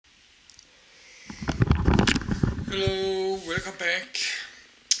Hello, welcome back.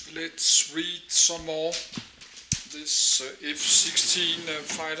 Let's read some more. This F-16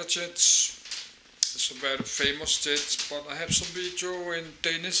 fighter jets. It's a very famous jet, but I have some video in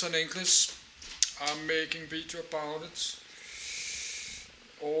Danish and English. I'm making video about it.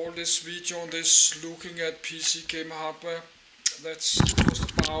 All this video on this looking at PC game hardware. That's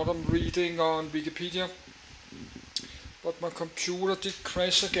just about I'm reading on Wikipedia. But my computer did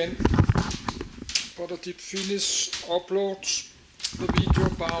crash again. But I did finish upload the video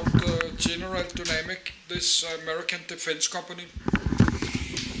about General Dynamics, this American defense company.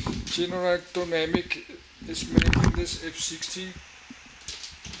 General Dynamics is making this F-16.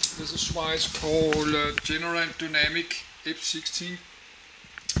 This is why it's called General Dynamics F-16.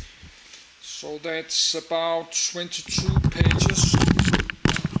 So that's about 22 pages.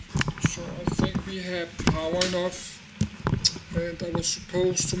 So I think we have power enough. And I was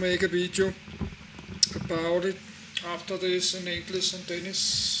supposed to make a video about it after this in English and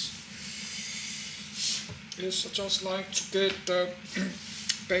Danish. Yes, I just like to get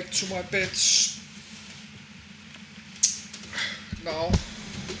back to my bed now.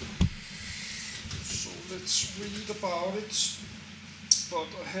 So let's read about it. But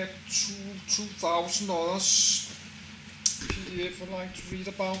I have 2,000 others PDF I like to read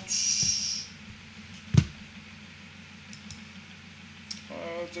about.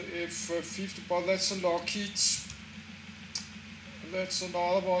 The F-50, but that's a Lockheed. That's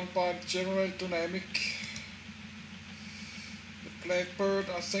another one by General Dynamics. The Blackbird,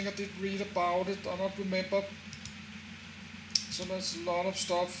 I think I did read about it, I don't remember. So there's a lot of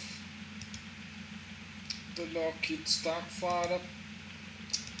stuff. The Lockheed Starfighter.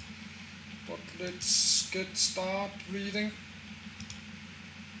 But let's get started reading.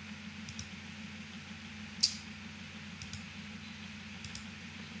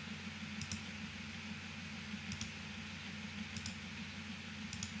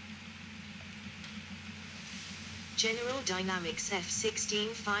 General Dynamics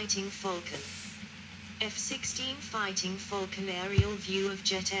F-16 Fighting Falcon. F-16 Fighting Falcon aerial view of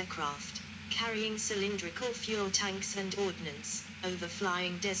jet aircraft, carrying cylindrical fuel tanks and ordnance, over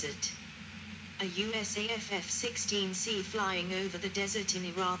flying desert. A USAF F-16C flying over the desert in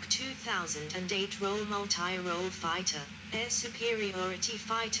Iraq 2008 role multi-role fighter, air superiority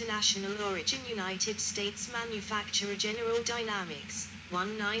fighter national origin United States manufacturer General Dynamics,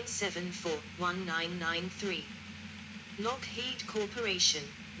 1974-1993. Lockheed Corporation,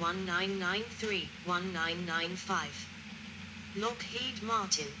 1993-1995. Lockheed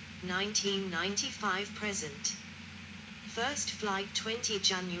Martin, 1995 present. First flight 20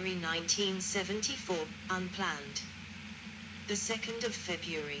 January 1974, unplanned. The 2nd of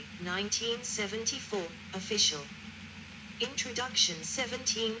February 1974, official. Introduction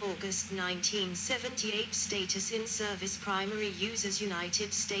 17 August 1978 Status in service Primary users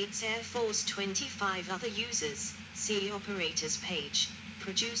United States Air Force 25 other users, see Operators page.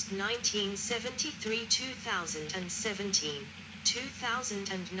 Produced 1973 2017,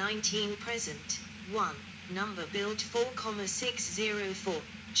 2019 present, 1. Number build 4,604,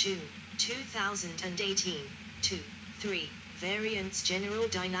 June 2018, 2. 3. Variants General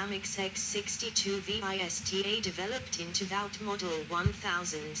Dynamics X62 VISTA developed into VOUT Model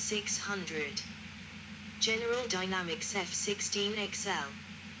 1600. General Dynamics F-16XL.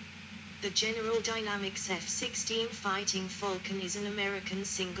 The General Dynamics F-16 Fighting Falcon is an American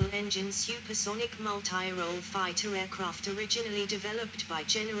single-engine supersonic multi-role fighter aircraft originally developed by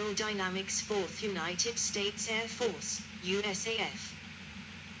General Dynamics 4th United States Air Force, USAF.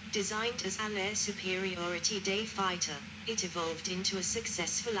 Designed as an air superiority day fighter, it evolved into a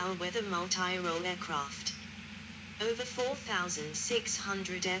successful all-weather multi-role aircraft. Over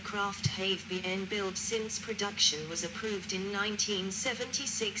 4,600 aircraft have been built since production was approved in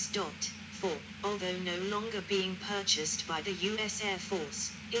 1976. 4. Although no longer being purchased by the U.S. Air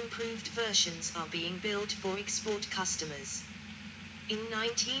Force, improved versions are being built for export customers. In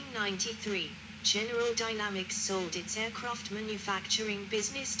 1993, General Dynamics sold its aircraft manufacturing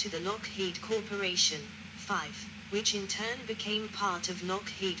business to the Lockheed Corporation, 5. Which in turn became part of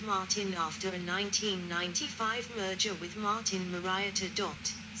Lockheed Martin after a 1995 merger with Martin Marietta.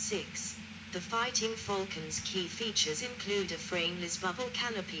 6. The Fighting Falcon's key features include a frameless bubble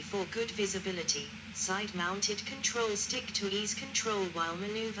canopy for good visibility, side-mounted control stick to ease control while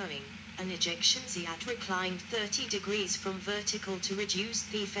maneuvering, an ejection seat reclined 30 degrees from vertical to reduce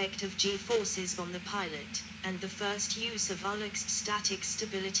the effect of G-forces on the pilot, and the first use of ULXed static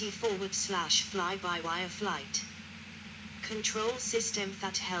stability forward/fly-by-wire flight. Control system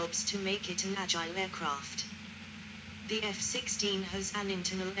that helps to make it an agile aircraft. The F-16 has an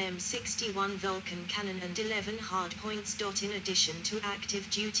internal M61 Vulcan cannon and 11 hardpoints. In addition to active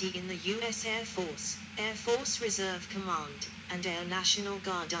duty in the U.S. Air Force Reserve Command, and Air National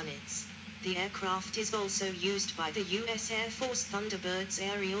Guard units, the aircraft is also used by the U.S. Air Force Thunderbirds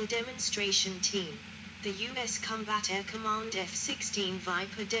Aerial Demonstration Team, the U.S. Combat Air Command F-16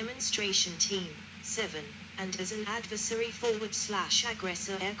 Viper Demonstration Team, 7, and as an adversary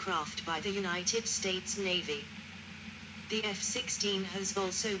forward/aggressor aircraft by the United States Navy. The F-16 has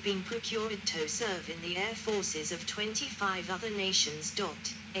also been procured to serve in the air forces of 25 other nations.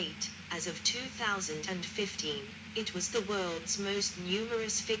 8. As of 2015, it was the world's most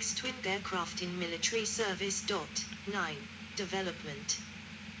numerous fixed-wing aircraft in military service. 9. Development.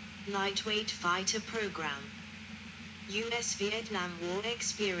 Lightweight fighter program. U.S. Vietnam War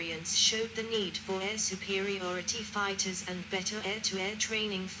experience showed the need for air superiority fighters and better air-to-air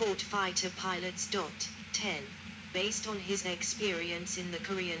training for fighter pilots. 10. Based on his experience in the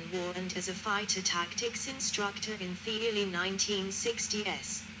Korean War and as a fighter tactics instructor in the early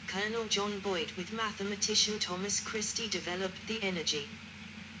 1960s, Colonel John Boyd with mathematician Thomas Christie developed the energy.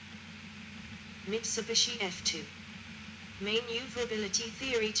 Mitsubishi F2. Maneuverability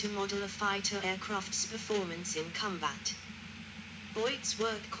theory to model a fighter aircraft's performance in combat. Boyd's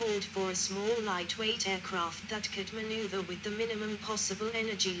work called for a small lightweight aircraft that could maneuver with the minimum possible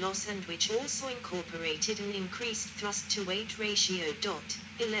energy loss and which also incorporated an increased thrust-to-weight ratio.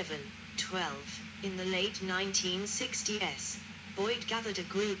 11. 12. In the late 1960s, Boyd gathered a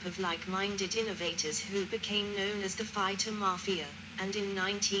group of like-minded innovators who became known as the Fighter Mafia, and in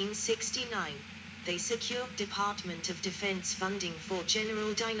 1969, they secured Department of Defense funding for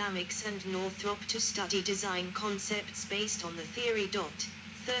General Dynamics and Northrop to study design concepts based on the theory.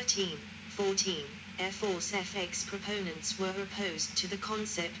 13. 14. Air Force FX proponents were opposed to the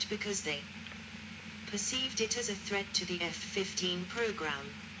concept because they perceived it as a threat to the F-15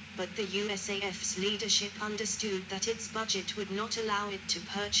 program, but the USAF's leadership understood that its budget would not allow it to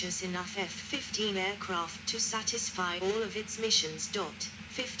purchase enough F-15 aircraft to satisfy all of its missions.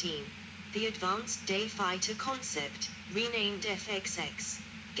 15. The Advanced Day Fighter concept, renamed FXX,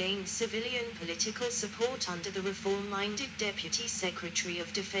 gained civilian political support under the reform-minded Deputy Secretary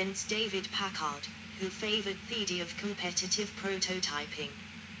of Defense David Packard, who favored the idea of competitive prototyping.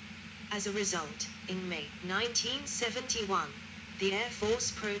 As a result, in May 1971, the Air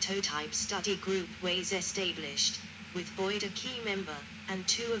Force Prototype Study Group was established, with Boyd a key member, and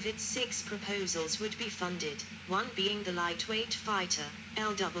 2 of its 6 proposals would be funded, one being the Lightweight Fighter,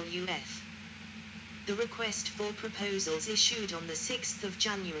 LWF. The request for proposals issued on the 6th of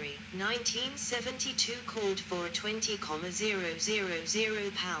January 1972 called for a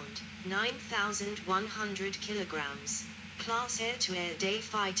 20,000 pound, 9,100 kilograms, class air-to-air day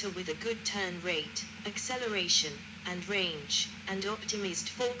fighter with a good turn rate, acceleration, and range, and optimized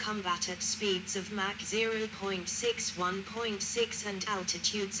for combat at speeds of Mach 0.61.6 and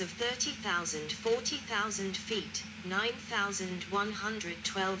altitudes of 30,000 40,000 feet, 9,100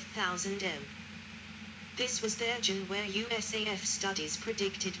 12,000 m. This was the region where USAF studies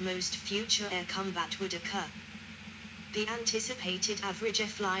predicted most future air combat would occur. The anticipated average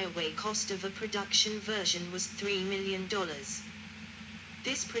flyaway cost of a production version was $3 million.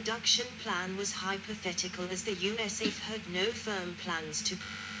 This production plan was hypothetical as the USAF had no firm plans to...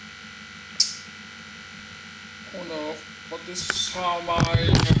 Oh no, but this is how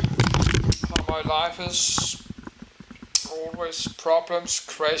my life is. Always problems,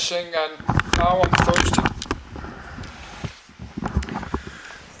 crashing, and now I'm thirsty.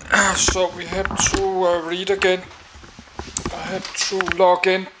 So we have to read again. I have to log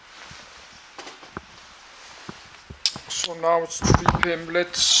in. So now it's 3 p.m.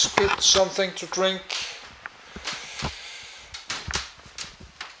 Let's get something to drink.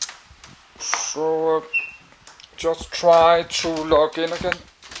 So just try to log in again.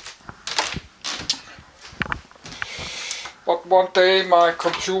 But one day my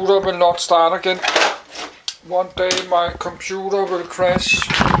computer will not start again. One day my computer will crash.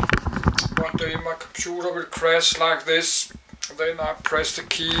 One day my computer will crash like this. Then I press the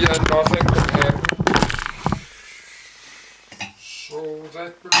key and nothing will happen. So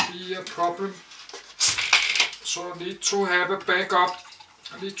that will be a problem. So I need to have a backup.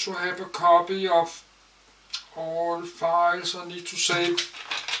 I need to have a copy of all files I need to save.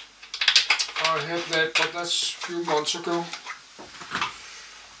 I have that, but that's a few months ago.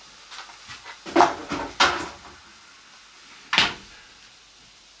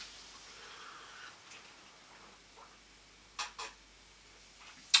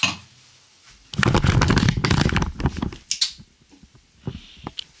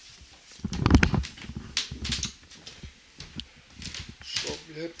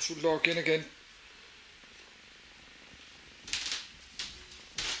 to log in again.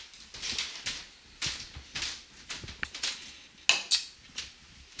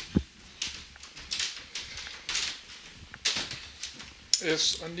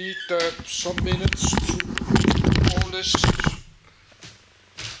 Yes, I need some minutes to do all this.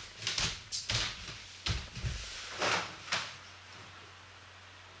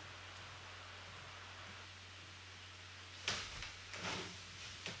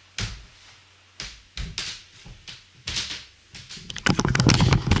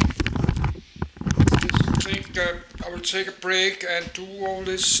 I think I will take a break and do all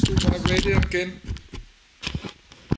this, do my radio again.